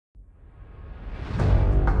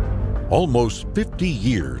Almost 50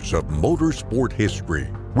 years of motorsport history,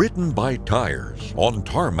 written by tires on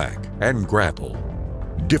tarmac and gravel.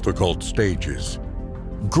 Difficult stages,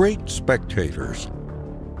 great spectators,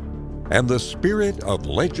 and the spirit of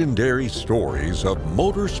legendary stories of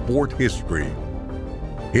motorsport history,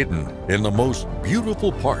 hidden in the most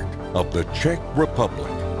beautiful part of the Czech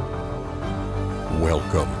Republic.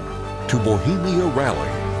 Welcome to Bohemia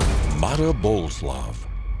Rally, Mladá Boleslav.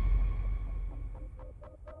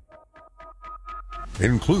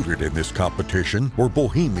 Included in this competition were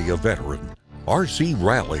Bohemia Veteran, RC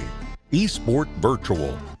Rally, eSport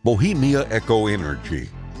Virtual, Bohemia Eco Energy,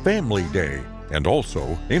 Family Day, and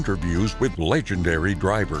also interviews with legendary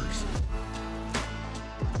drivers.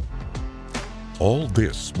 All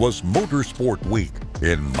this was Motorsport Week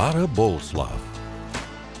in Mladá Boleslav.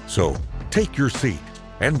 So take your seat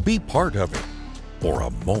and be part of it for a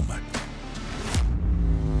moment.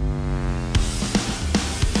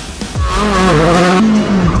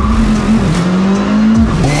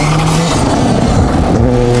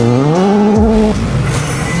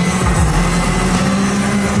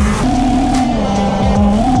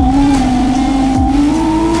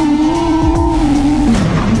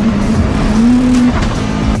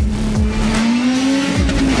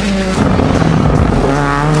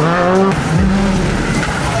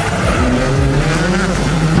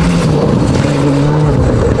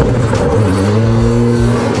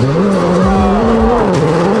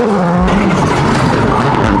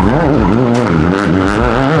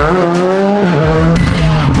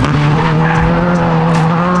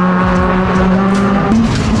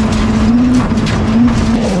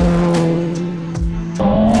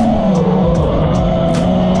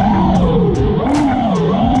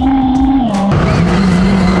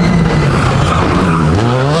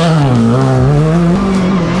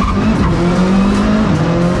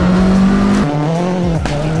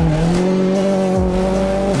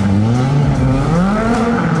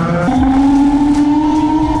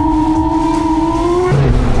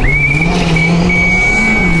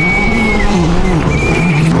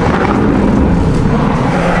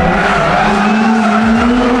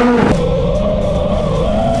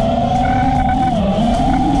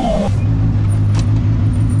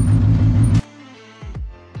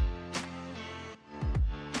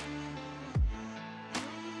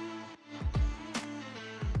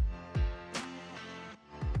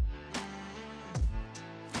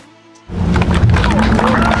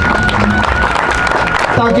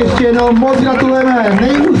 Tak ještě jednou moc gratulujeme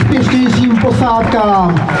nejúspěšnějším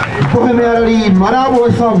posádkám Bohemia Rally Mladá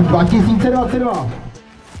Boleslav 2022.